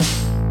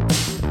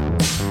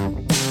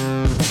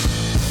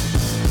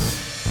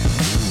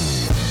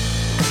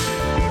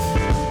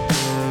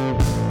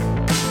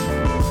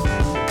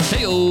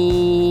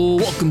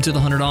to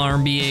the $100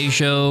 MBA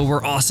show,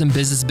 where awesome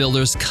business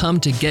builders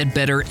come to get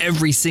better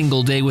every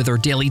single day with our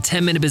daily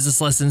 10-minute business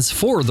lessons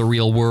for the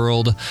real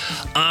world.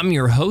 I'm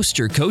your host,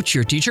 your coach,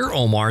 your teacher,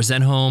 Omar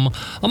Zenhom.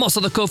 I'm also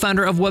the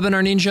co-founder of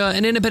Webinar Ninja,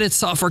 an independent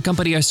software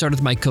company I started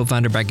with my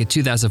co-founder back in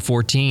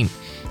 2014.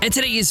 And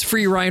today is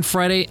Free Ride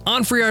Friday.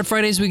 On Free Ride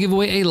Fridays, we give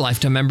away a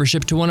lifetime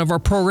membership to one of our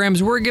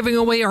programs. We're giving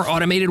away our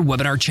automated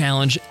webinar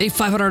challenge, a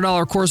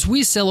 $500 course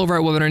we sell over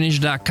at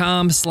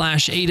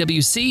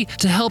webinarninja.com/AWC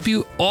to help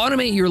you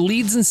automate your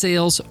leads and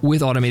sales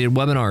with automated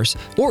webinars.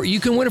 Or you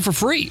can win it for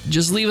free.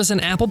 Just leave us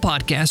an Apple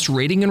Podcast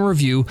rating and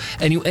review,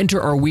 and you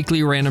enter our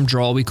weekly random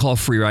draw we call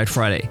Free Ride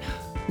Friday.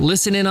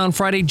 Listen in on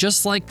Friday,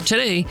 just like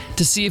today,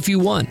 to see if you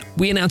won.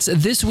 We announce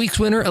this week's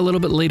winner a little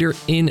bit later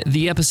in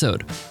the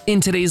episode.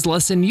 In today's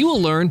lesson, you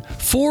will learn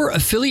 4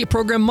 affiliate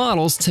program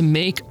models to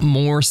make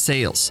more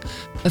sales.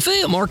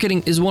 Affiliate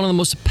marketing is one of the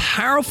most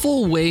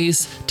powerful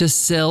ways to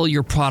sell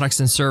your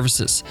products and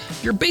services.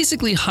 You're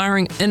basically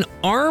hiring an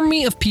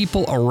army of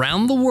people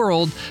around the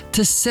world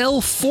to sell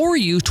for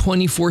you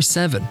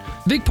 24/7.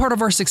 A big part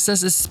of our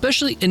success,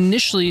 especially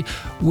initially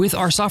with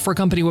our software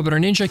company Webinar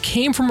Ninja,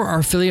 came from our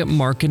affiliate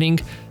marketing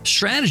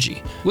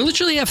strategy. We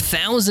literally have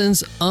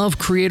thousands of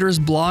creators,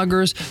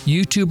 bloggers,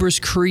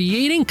 YouTubers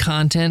creating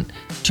content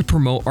to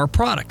promote our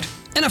product.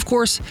 And of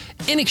course,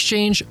 in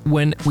exchange,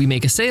 when we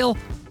make a sale,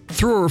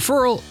 through a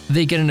referral,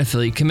 they get an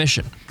affiliate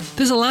commission.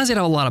 This allows you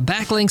to have a lot of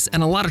backlinks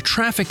and a lot of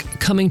traffic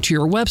coming to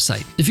your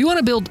website. If you want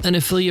to build an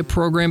affiliate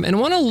program and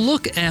want to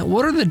look at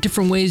what are the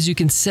different ways you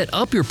can set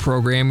up your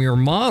program, your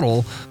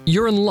model,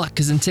 you're in luck,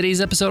 because in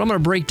today's episode, I'm going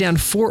to break down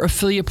 4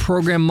 affiliate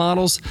program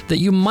models that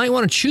you might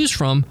want to choose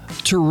from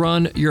to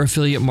run your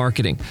affiliate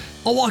marketing.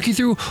 I'll walk you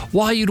through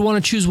why you'd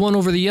want to choose one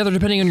over the other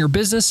depending on your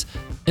business,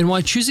 and why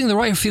choosing the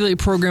right affiliate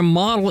program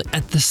model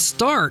at the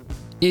start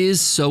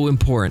is so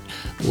important.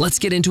 Let's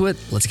get into it.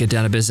 Let's get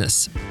down to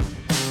business.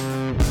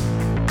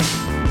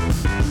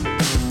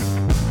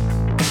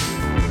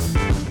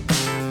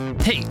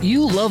 Hey,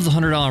 you love the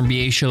 $100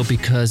 MBA show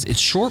because it's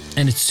short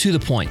and it's to the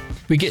point.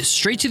 We get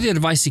straight to the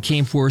advice you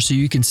came for so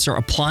you can start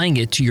applying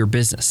it to your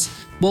business.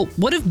 Well,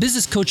 what if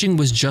business coaching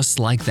was just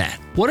like that?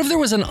 What if there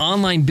was an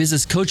online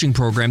business coaching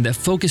program that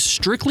focused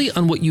strictly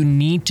on what you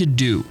need to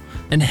do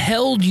and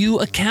held you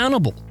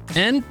accountable?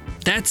 And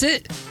that's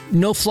it.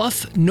 No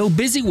fluff, no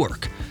busy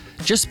work.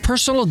 Just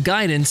personal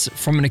guidance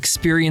from an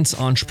experienced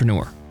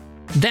entrepreneur.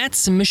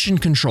 That's Mission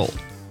Control,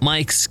 my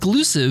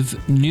exclusive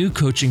new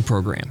coaching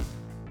program.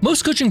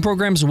 Most coaching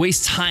programs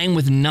waste time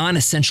with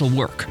non-essential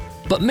work,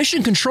 but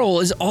Mission Control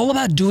is all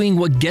about doing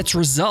what gets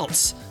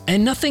results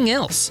and nothing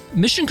else.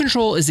 Mission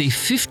Control is a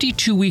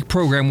 52-week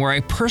program where I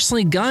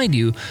personally guide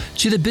you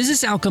to the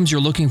business outcomes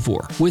you're looking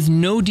for, with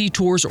no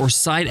detours or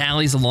side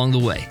alleys along the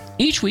way.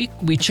 Each week,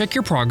 we check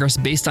your progress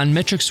based on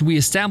metrics we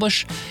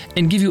establish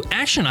and give you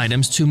action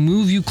items to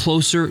move you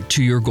closer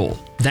to your goal.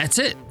 That's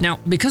it. Now,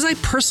 because I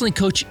personally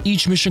coach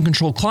each Mission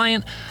Control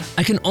client,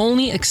 I can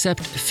only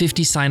accept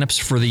 50 signups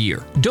for the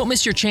year. Don't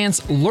miss your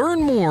chance.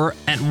 Learn more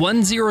at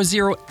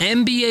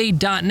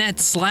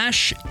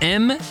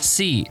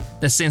 100mba.net/MC.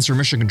 That stands for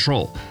Mission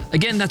Control.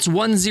 Again, that's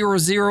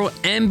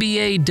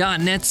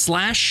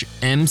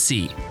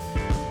 100mba.net/MC.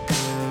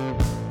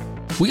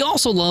 We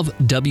also love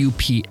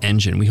WP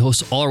Engine. We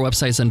host all our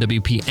websites on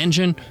WP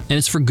Engine, and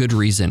it's for good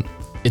reason.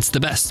 It's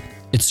the best.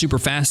 It's super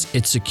fast,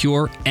 it's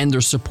secure, and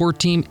their support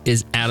team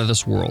is out of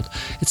this world.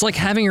 It's like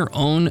having your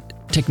own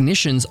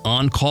technicians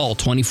on call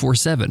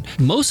 24/7.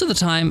 Most of the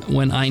time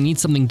when I need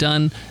something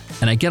done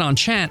and I get on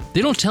chat,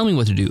 they don't tell me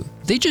what to do.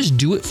 They just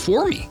do it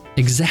for me.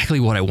 Exactly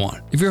what I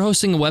want. If you're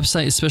hosting a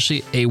website,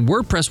 especially a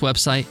WordPress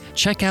website,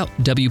 check out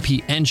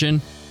WP Engine.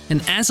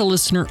 And as a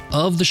listener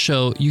of the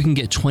show, you can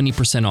get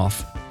 20%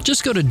 off.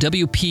 Just go to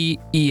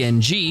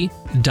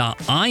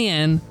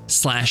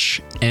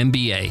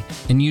wpeng.in/MBA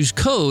and use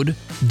code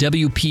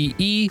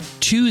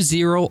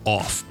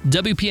WPE20OFF.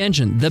 WP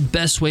Engine, the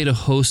best way to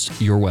host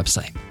your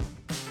website.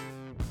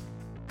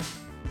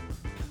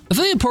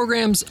 Affiliate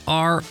programs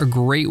are a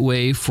great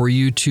way for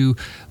you to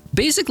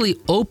basically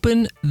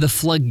open the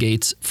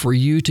floodgates for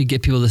you to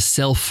get people to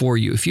sell for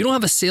you. If you don't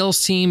have a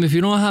sales team, if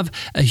you don't have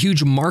a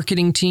huge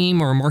marketing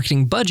team or a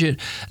marketing budget,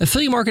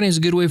 affiliate marketing is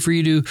a good way for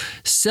you to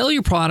sell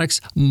your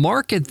products,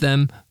 market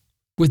them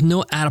with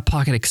no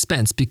out-of-pocket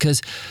expense,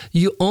 because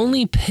you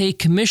only pay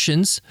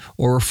commissions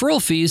or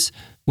referral fees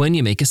when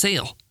you make a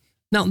sale.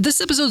 Now,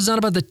 this episode is not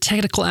about the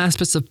technical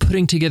aspects of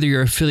putting together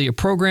your affiliate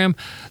program.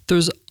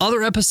 There's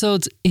other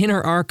episodes in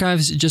our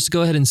archives. Just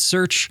go ahead and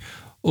search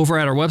over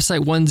at our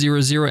website,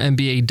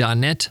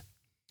 100mba.net,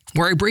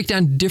 where I break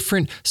down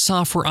different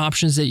software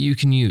options that you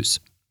can use.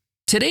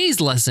 Today's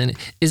lesson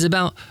is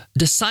about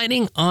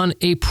deciding on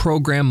a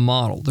program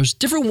model. There's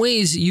different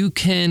ways you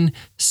can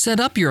set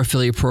up your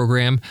affiliate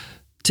program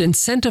to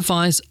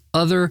incentivize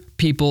other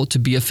people to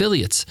be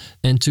affiliates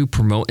and to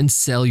promote and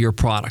sell your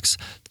products.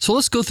 So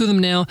let's go through them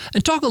now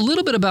and talk a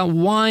little bit about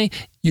why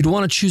you'd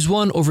want to choose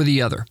one over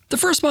the other. The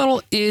first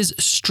model is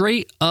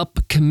straight up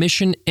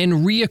commission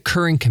and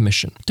reoccurring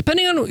commission.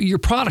 Depending on what your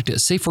product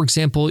is, say for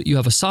example, you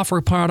have a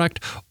software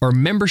product or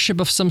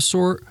membership of some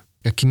sort,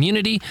 a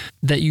community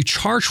that you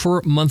charge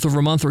for month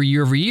over month or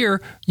year over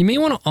year, you may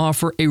want to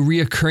offer a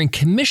reoccurring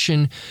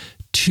commission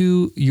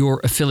to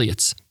your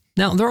affiliates.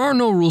 Now, there are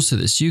no rules to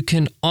this. You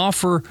can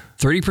offer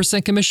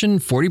 30% commission,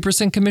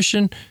 40%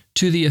 commission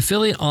to the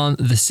affiliate on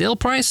the sale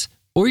price,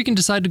 or you can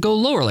decide to go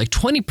lower, like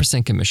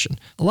 20% commission.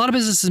 A lot of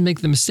businesses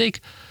make the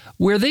mistake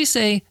where they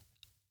say,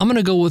 I'm going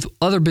to go with what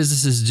other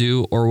businesses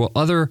do or what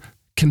other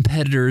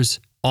competitors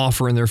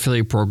offer in their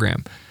affiliate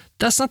program.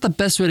 That's not the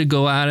best way to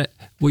go at it.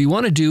 What you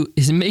want to do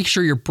is make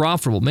sure you're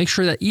profitable. Make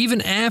sure that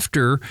even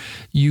after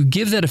you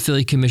give that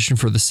affiliate commission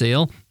for the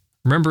sale,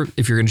 remember,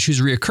 if you're going to choose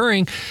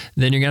reoccurring,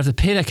 then you're going to have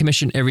to pay that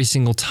commission every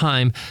single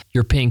time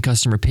your paying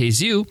customer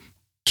pays you.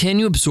 Can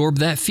you absorb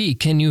that fee?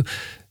 Can you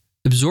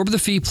absorb the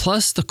fee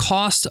plus the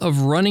cost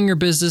of running your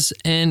business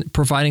and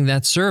providing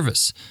that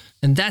service?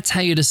 And that's how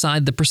you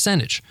decide the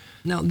percentage.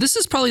 Now, this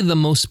is probably the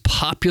most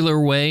popular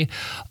way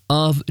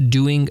of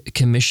doing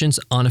commissions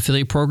on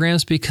affiliate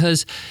programs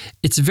because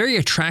it's very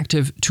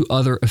attractive to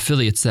other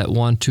affiliates that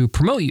want to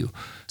promote you.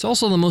 It's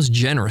also the most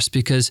generous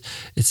because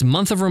it's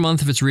month over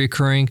month if it's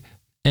reoccurring,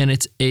 and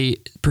it's a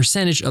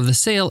percentage of the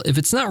sale if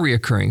it's not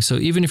reoccurring. So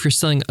even if you're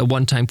selling a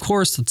one-time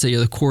course, let's say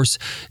the course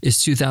is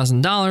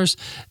 $2,000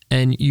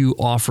 and you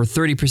offer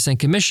 30%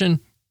 commission,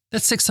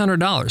 that's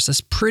 $600.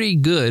 That's pretty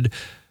good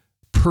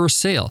per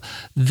sale.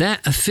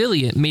 That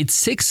affiliate made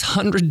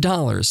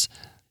 $600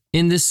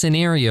 in this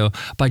scenario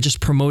by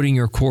just promoting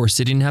your course.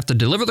 They didn't have to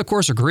deliver the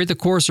course or create the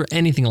course or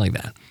anything like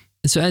that.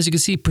 And so as you can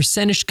see,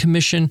 percentage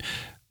commission,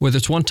 whether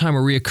it's one-time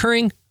or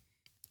reoccurring,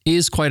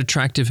 is quite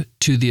attractive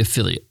to the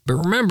affiliate. But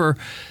remember,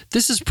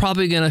 this is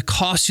probably going to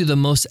cost you the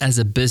most as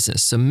a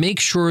business. So make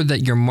sure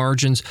that your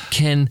margins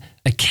can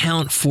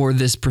account for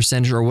this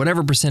percentage or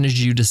whatever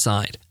percentage you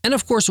decide. And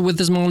of course, with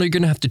this model, you're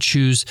going to have to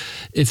choose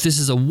if this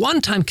is a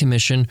one-time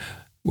commission,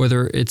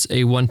 whether it's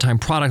a one-time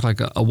product like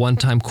a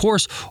one-time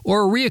course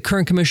or a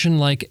reoccurring commission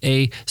like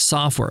a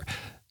software.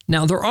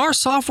 Now, there are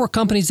software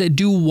companies that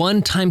do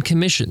one-time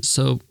commissions,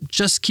 so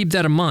just keep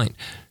that in mind.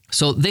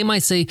 So they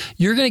might say,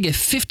 you're going to get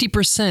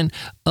 50%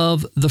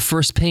 of the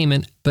first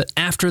payment, but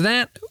after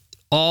that,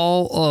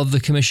 all of the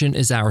commission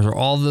is ours, or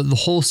all the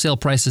wholesale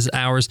price is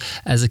ours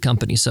as a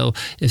company. So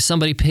if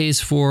somebody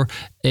pays for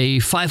a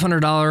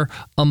 $500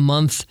 a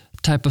month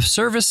type of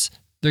service,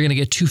 they're going to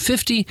get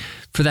 $250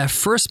 for that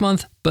first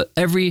month, but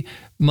every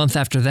month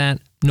after that,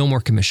 no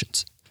more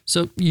commissions.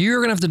 So you're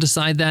going to have to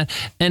decide that.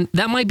 And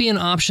that might be an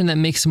option that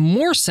makes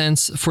more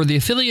sense for the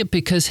affiliate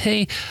because,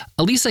 hey,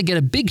 at least I get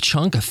a big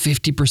chunk, a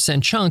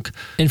 50% chunk.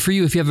 And for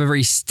you, if you have a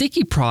very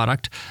sticky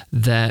product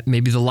that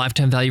maybe the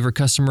lifetime value of your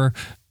customer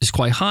is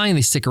quite high and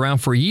they stick around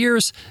for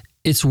years,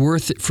 it's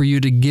worth it for you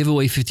to give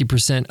away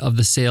 50% of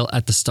the sale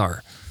at the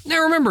start.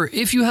 Now remember,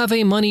 if you have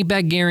a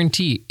money-back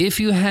guarantee,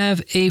 if you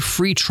have a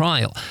free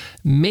trial,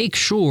 make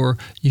sure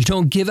you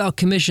don't give out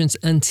commissions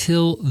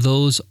until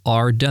those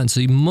are done.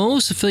 So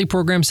most affiliate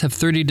programs have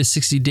 30 to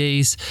 60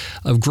 days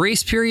of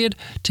grace period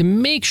to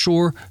make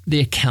sure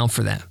they account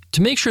for that.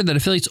 To make sure that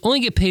affiliates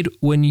only get paid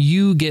when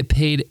you get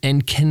paid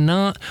and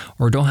cannot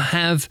or don't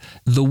have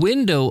the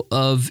window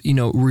of,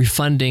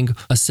 refunding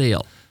a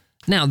sale.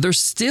 Now,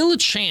 there's still a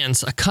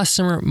chance a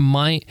customer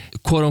might,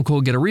 quote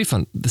unquote, get a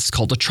refund. This is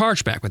called a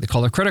chargeback, where they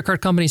call their credit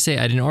card company, say,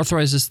 I didn't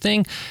authorize this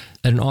thing,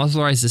 I didn't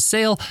authorize this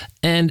sale,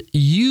 and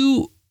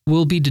you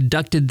will be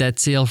deducted that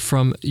sale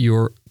from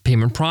your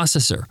payment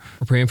processor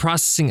or payment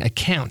processing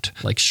account,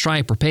 like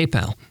Stripe or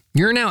PayPal.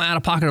 You're now out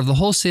of pocket of the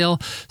wholesale,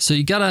 so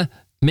you got to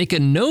make a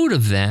note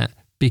of that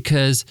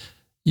because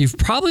you've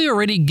probably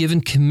already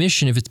given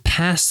commission if it's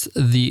past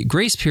the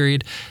grace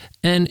period,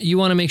 and you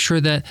want to make sure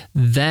that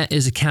that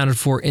is accounted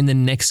for in the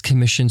next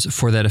commissions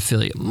for that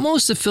affiliate.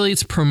 Most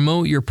affiliates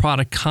promote your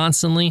product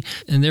constantly,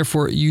 and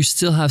therefore you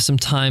still have some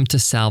time to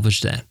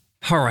salvage that.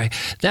 All right,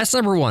 that's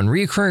number one,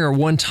 reoccurring or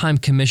one-time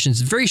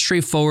commissions. Very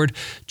straightforward.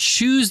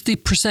 Choose the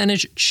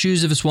percentage,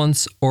 choose if it's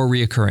once or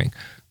reoccurring.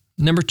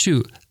 Number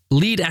two,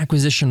 lead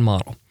acquisition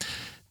model.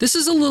 This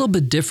is a little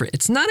bit different.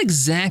 It's not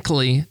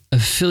exactly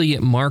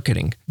affiliate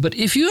marketing, but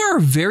if you are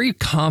very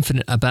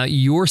confident about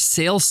your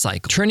sales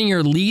cycle, turning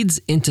your leads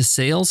into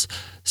sales,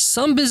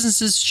 some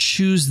businesses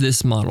choose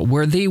this model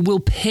where they will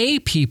pay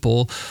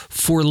people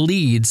for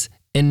leads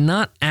and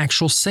not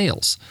actual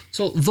sales.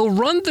 So they'll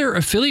run their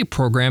affiliate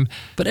program,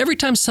 but every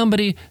time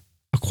somebody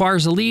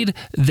acquires a lead,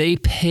 they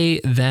pay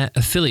that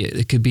affiliate.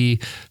 It could be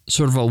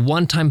sort of a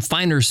one-time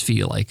finder's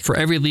fee, like for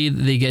every lead,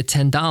 they get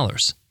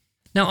 $10.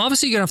 Now,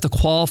 obviously, you're going to have to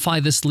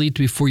qualify this lead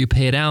before you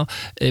pay it out.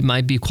 It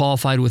might be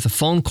qualified with a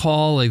phone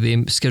call, like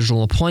they schedule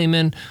an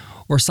appointment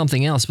or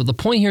something else. But the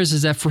point here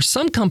is that for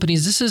some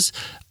companies, this is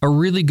a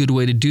really good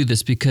way to do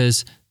this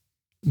because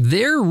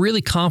They're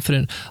really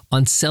confident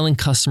on selling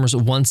customers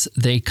once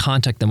they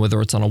contact them,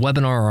 whether it's on a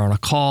webinar or on a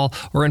call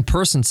or in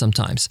person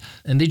sometimes.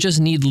 And they just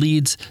need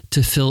leads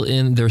to fill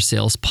in their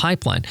sales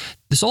pipeline.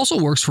 This also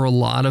works for a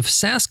lot of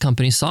SaaS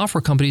companies,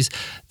 software companies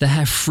that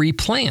have free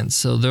plans.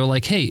 So they're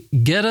like, hey,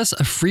 get us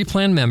a free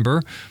plan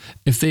member.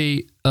 If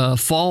they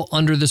fall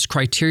under this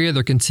criteria,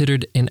 they're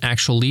considered an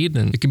actual lead.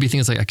 And it could be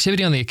things like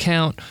activity on the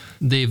account,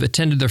 they've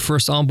attended their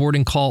first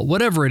onboarding call,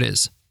 whatever it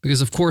is.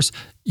 Because of course,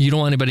 you don't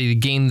want anybody to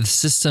game the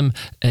system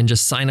and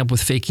just sign up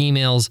with fake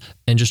emails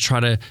and just try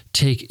to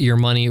take your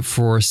money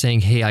for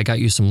saying, hey, I got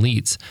you some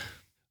leads.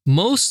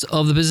 Most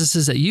of the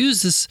businesses that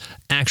use this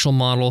actual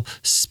model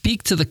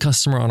speak to the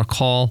customer on a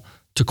call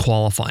to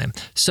qualify them.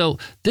 So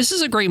this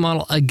is a great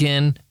model.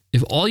 Again,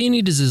 if all you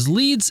need is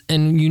leads,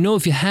 and you know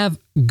if you have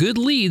good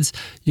leads,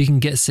 you can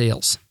get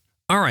sales.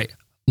 All right,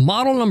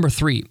 model number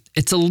 3.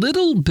 It's a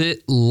little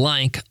bit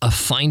like a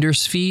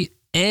finder's fee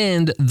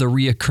and the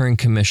reoccurring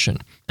commission.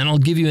 And I'll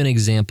give you an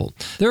example.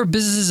 There are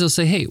businesses that'll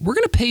say, hey, we're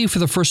going to pay you for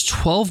the first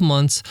 12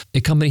 months.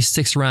 A company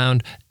sticks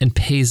around and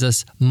pays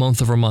us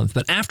month over month.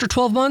 But after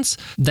 12 months,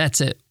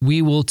 that's it.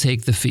 We will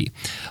take the fee.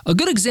 A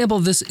good example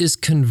of this is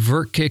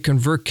ConvertKit.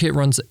 ConvertKit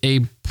runs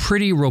a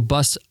pretty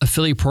robust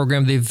affiliate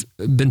program. They've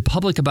been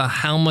public about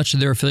how much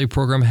their affiliate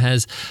program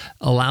has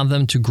allowed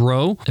them to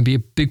grow and be a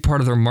big part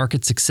of their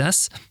market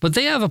success. But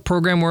they have a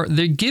program where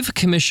they give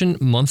commission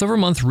month over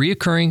month,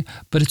 reoccurring,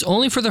 but it's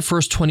only for the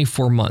first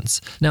 24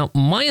 months. Now,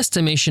 my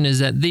estimation is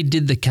that they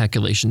did the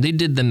calculation. They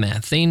did the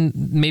math. They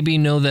maybe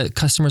know that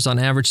customers on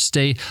average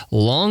stay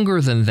longer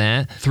than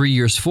that, 3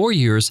 years, 4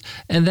 years,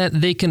 and that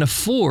they can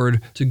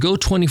afford to go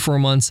 24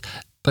 months.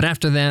 But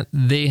after that,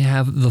 they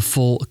have the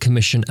full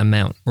commission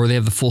amount, or they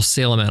have the full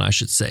sale amount, I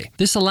should say.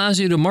 This allows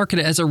you to market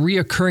it as a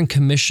reoccurring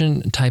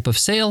commission type of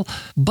sale,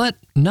 but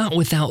not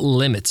without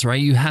limits,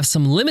 right? You have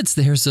some limits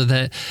there so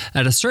that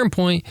at a certain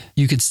point,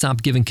 you could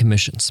stop giving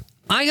commissions.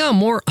 I got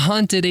more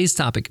on today's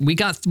topic. We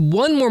got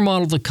one more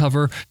model to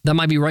cover that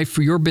might be right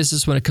for your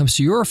business when it comes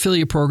to your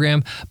affiliate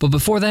program. But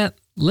before that,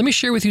 let me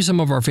share with you some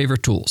of our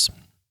favorite tools.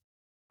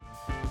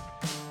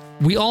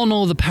 We all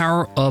know the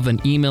power of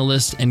an email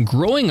list and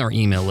growing our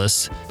email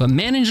list, but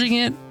managing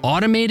it,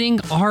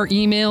 automating our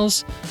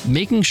emails,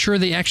 making sure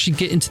they actually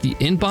get into the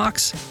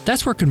inbox,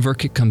 that's where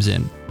ConvertKit comes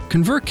in.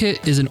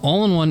 ConvertKit is an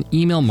all-in-one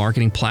email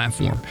marketing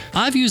platform.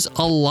 I've used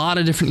a lot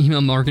of different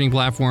email marketing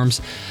platforms,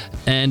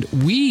 and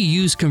we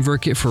use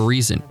ConvertKit for a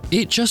reason.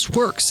 It just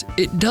works.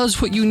 It does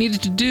what you need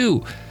it to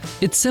do.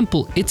 It's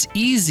simple, it's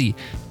easy,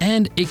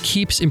 and it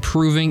keeps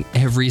improving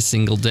every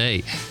single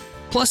day.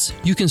 Plus,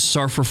 you can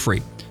start for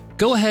free.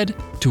 Go ahead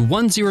to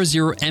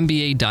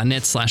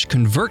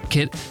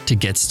 100mba.net/ConvertKit to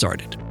get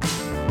started.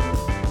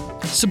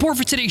 Support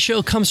for today's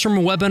show comes from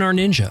Webinar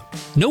Ninja.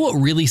 Know what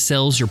really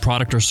sells your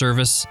product or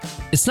service?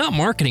 It's not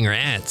marketing or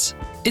ads.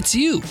 It's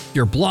you,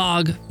 your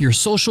blog, your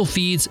social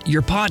feeds,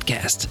 your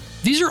podcast.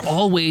 These are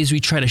all ways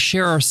we try to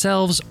share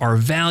ourselves, our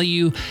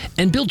value,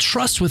 and build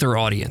trust with our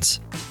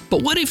audience.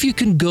 But what if you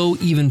can go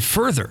even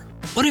further?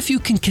 What if you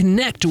can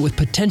connect with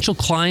potential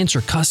clients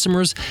or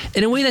customers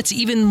in a way that's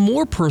even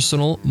more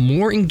personal,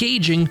 more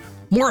engaging,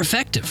 more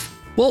effective?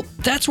 Well,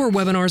 that's where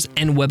webinars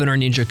and Webinar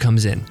Ninja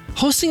comes in.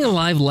 Hosting a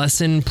live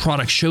lesson,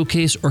 product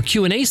showcase, or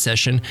Q&A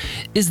session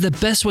is the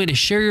best way to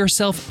share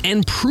yourself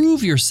and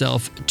prove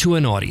yourself to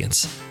an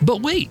audience.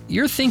 But wait,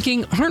 you're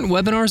thinking, aren't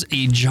webinars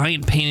a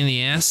giant pain in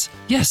the ass?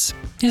 Yes,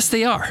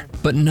 they are,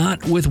 but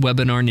not with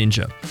Webinar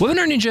Ninja.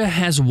 Webinar Ninja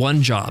has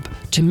one job: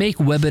 to make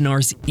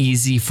webinars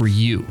easy for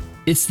you.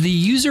 It's the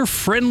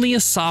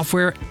user-friendliest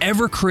software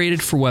ever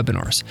created for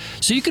webinars,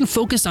 so you can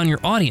focus on your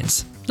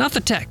audience, not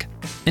the tech.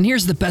 And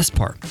here's the best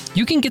part.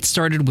 You can get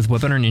started with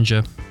Webinar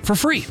Ninja for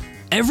free.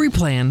 Every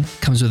plan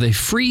comes with a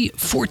free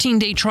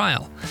 14-day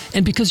trial.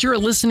 And because you're a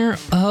listener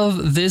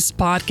of this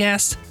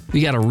podcast,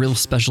 we got a real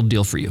special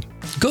deal for you.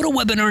 Go to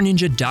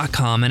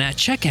webinarninja.com and at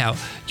checkout,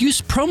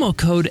 use promo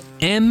code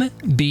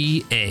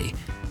MBA,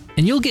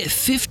 and you'll get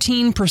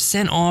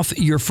 15% off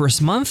your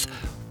first month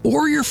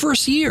or your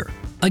first year.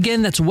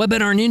 Again, that's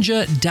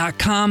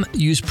webinarninja.com.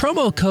 Use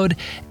promo code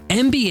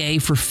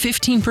MBA for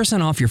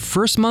 15% off your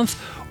first month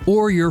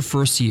or your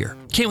first year.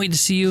 Can't wait to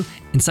see you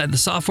inside the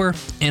software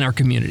and our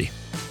community.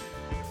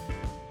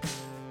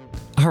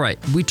 All right,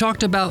 we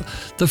talked about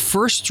the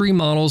first 3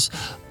 models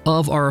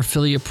of our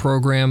affiliate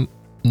program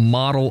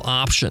model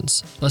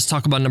options. Let's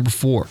talk about number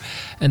 4,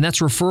 and that's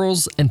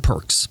referrals and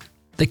perks.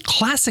 The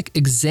classic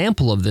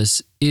example of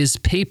this is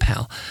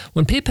PayPal.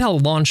 When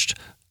PayPal launched,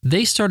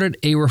 they started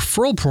a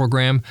referral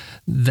program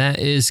that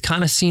is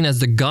kind of seen as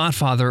the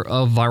godfather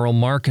of viral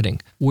marketing,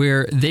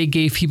 where they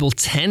gave people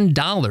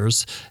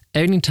 $10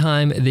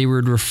 anytime they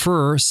would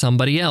refer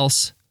somebody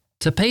else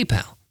to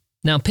PayPal.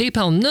 Now,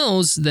 PayPal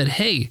knows that,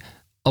 hey,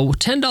 a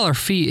 $10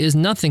 fee is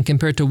nothing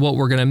compared to what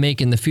we're going to make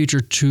in the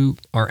future to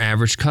our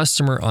average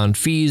customer on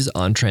fees,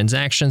 on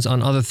transactions,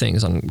 on other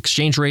things, on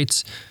exchange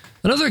rates.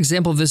 Another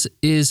example of this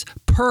is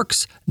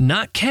perks,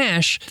 not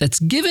cash, that's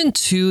given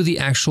to the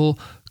actual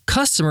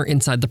customer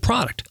inside the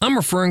product. I'm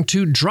referring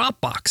to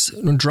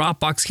Dropbox. When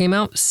Dropbox came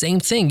out, same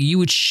thing. You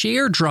would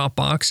share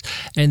Dropbox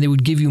and they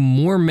would give you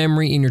more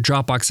memory in your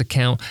Dropbox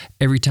account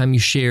every time you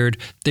shared.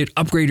 They'd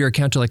upgrade your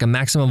account to like a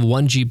maximum of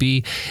 1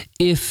 GB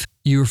if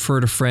you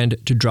referred a friend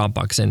to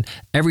Dropbox. And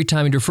every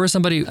time you refer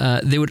somebody,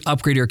 they would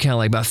upgrade your account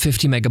like about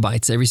 50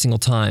 megabytes every single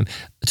time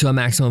to a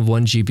maximum of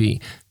 1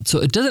 GB. So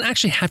it doesn't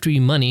actually have to be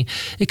money.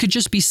 It could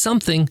just be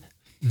something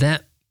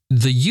that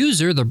the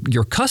user,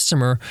 your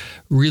customer,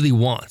 really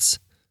wants.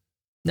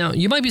 Now,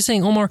 you might be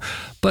saying, Omar,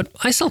 but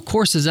I sell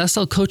courses, I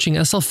sell coaching,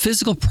 I sell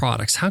physical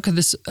products. How could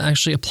this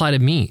actually apply to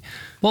me?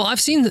 Well,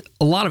 I've seen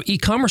a lot of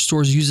e-commerce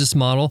stores use this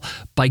model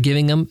by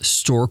giving them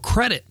store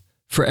credit.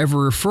 For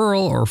every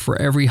referral or for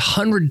every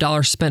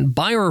 $100 spent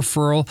by a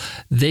referral,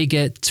 they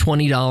get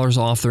 $20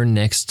 off their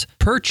next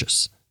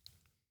purchase.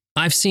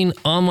 I've seen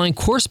online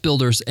course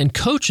builders and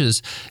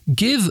coaches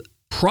give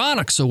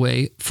products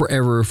away for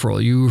every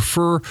referral. You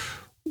refer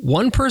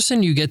one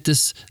person, you get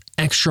this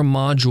extra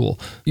module.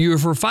 You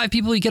refer 5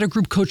 people, you get a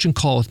group coaching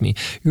call with me.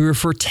 You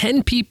refer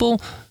 10 people,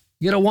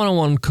 you get a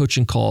one-on-one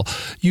coaching call.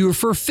 You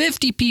refer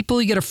 50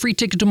 people, you get a free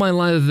ticket to my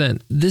live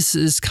event. This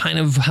is kind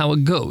of how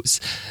it goes.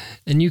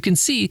 And you can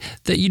see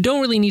that you don't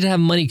really need to have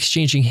money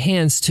exchanging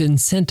hands to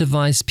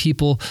incentivize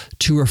people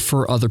to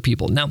refer other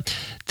people. Now,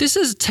 this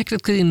is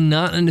technically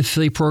not an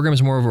affiliate program.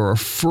 It's more of a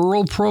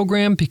referral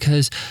program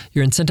because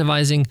you're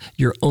incentivizing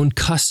your own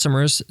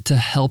customers to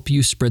help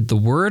you spread the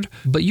word.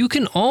 But you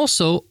can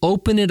also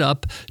open it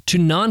up to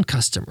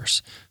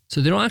non-customers.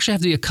 So they don't actually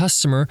have to be a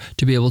customer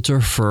to be able to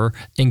refer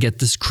and get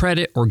this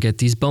credit or get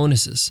these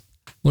bonuses.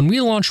 When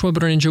we launched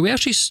Webinar Ninja, we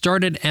actually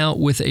started out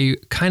with a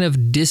kind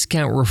of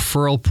discount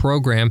referral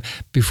program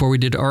before we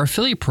did our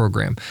affiliate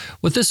program.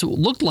 What this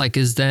looked like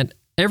is that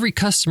every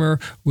customer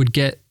would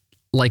get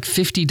like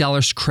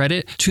 $50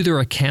 credit to their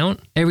account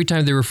every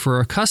time they refer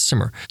a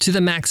customer to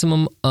the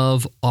maximum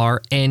of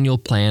our annual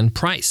plan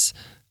price.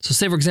 So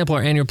say, for example,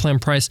 our annual plan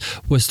price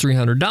was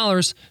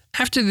 $300.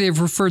 After they've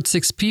referred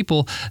 6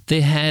 people,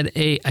 they had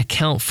an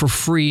account for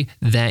free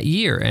that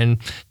year. And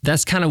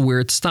that's kind of where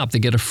it stopped. They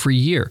get a free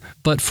year.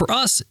 But for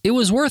us, it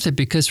was worth it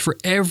because for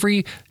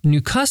every new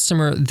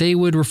customer, they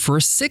would refer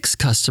 6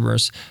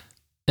 customers.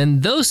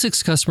 And those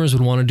 6 customers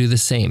would want to do the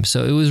same.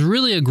 So it was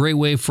really a great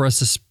way for us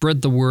to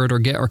spread the word or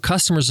get our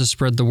customers to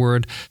spread the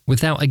word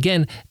without,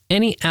 again,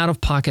 any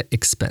out-of-pocket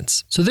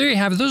expense. So there you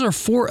have it. Those are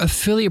 4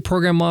 affiliate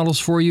program models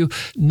for you.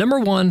 Number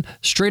 1,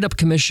 straight up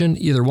commission,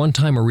 either one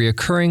time or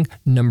reoccurring.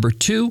 Number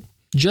 2,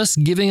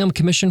 just giving them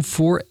commission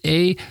for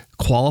a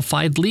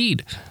qualified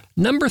lead.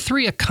 Number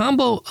 3, a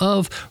combo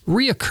of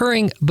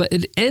reoccurring, but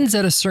it ends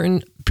at a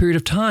certain period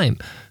of time.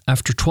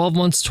 After 12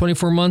 months,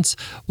 24 months,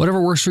 whatever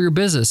works for your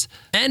business.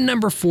 And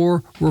number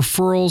 4,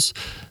 referrals,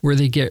 where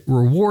they get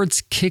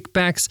rewards,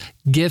 kickbacks,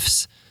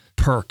 gifts,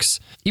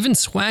 perks, even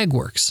swag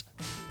works.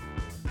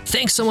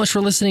 Thanks so much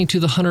for listening to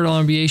the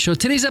 $100 MBA show.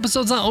 Today's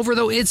episode's not over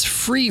though. It's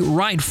Free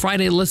Ride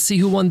Friday. Let's see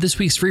who won this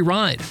week's free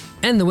ride.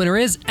 And the winner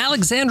is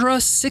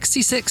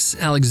Alexandra66.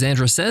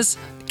 Alexandra says,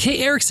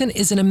 Kay Erickson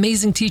is an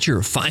amazing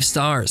teacher, 5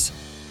 stars.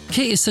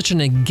 Kay is such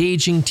an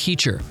engaging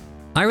teacher.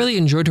 I really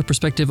enjoyed her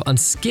perspective on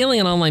scaling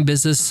an online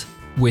business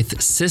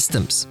with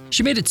systems.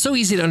 She made it so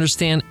easy to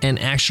understand and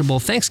actionable.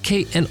 Thanks,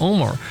 Kate and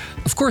Omar.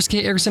 Of course,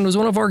 Kate Erickson was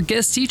one of our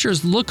guest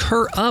teachers. Look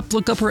her up.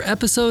 Look up her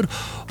episode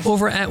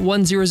over at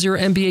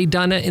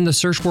 100mba.net in the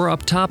search bar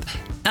up top.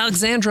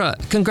 Alexandra,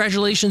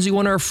 congratulations. You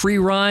won our free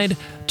ride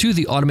to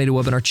the Automated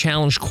Webinar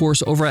Challenge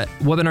course over at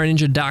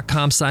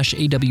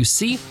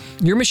webinarninja.com/AWC.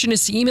 Your mission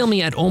is to email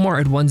me at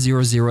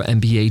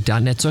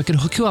omar@100mba.net so I can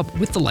hook you up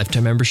with the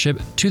lifetime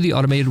membership to the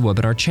Automated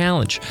Webinar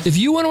Challenge. If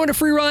you want to win a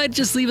free ride,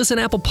 just leave us an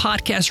Apple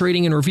Podcast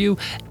rating and review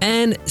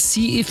and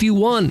see if you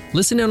won.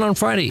 Listen in on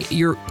Friday.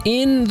 You're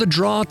in the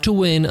draw to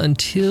win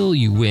until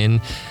you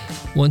win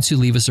once you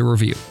leave us a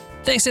review.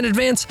 Thanks in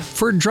advance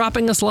for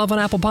dropping us love on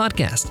Apple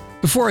Podcast.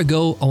 Before I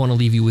go, I want to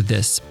leave you with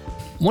this.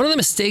 One of the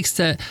mistakes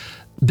that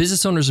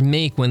business owners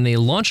make when they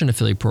launch an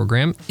affiliate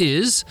program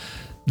is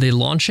they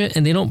launch it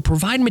and they don't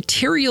provide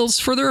materials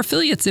for their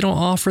affiliates. They don't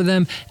offer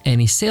them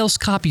any sales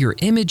copy or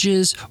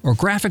images or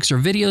graphics or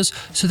videos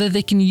so that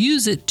they can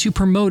use it to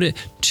promote it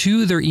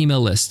to their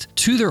email list,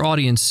 to their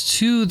audience,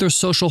 to their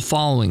social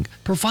following.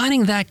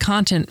 Providing that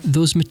content,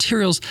 those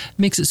materials,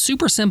 makes it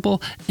super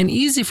simple and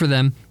easy for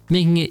them,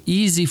 making it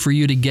easy for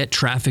you to get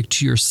traffic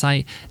to your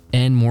site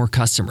and more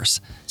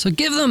customers. So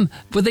give them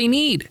what they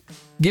need.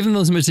 Give them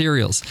those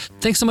materials.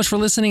 Thanks so much for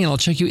listening, and I'll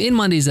check you in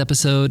Monday's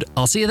episode.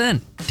 I'll see you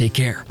then. Take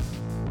care.